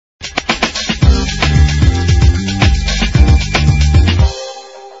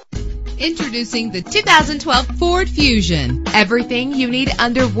Introducing the 2012 Ford Fusion. Everything you need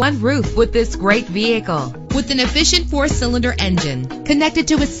under one roof with this great vehicle. With an efficient 4-cylinder engine connected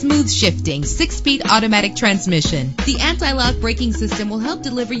to a smooth shifting 6-speed automatic transmission, the anti-lock braking system will help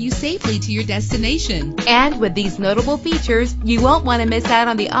deliver you safely to your destination. And with these notable features, you won't want to miss out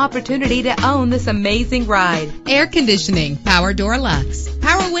on the opportunity to own this amazing ride. Air conditioning, power door locks,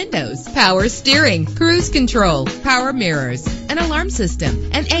 power windows, power steering, cruise control, power mirrors, an alarm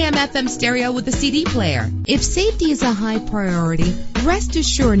system, an AM/FM stereo with a CD player. If safety is a high priority, rest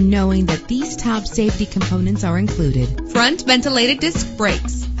assured knowing that these top safety components are included. Front ventilated disc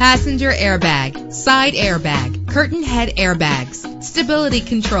brakes, passenger airbag, side airbag, curtain head airbags, stability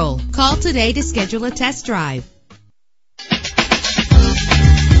control. Call today to schedule a test drive.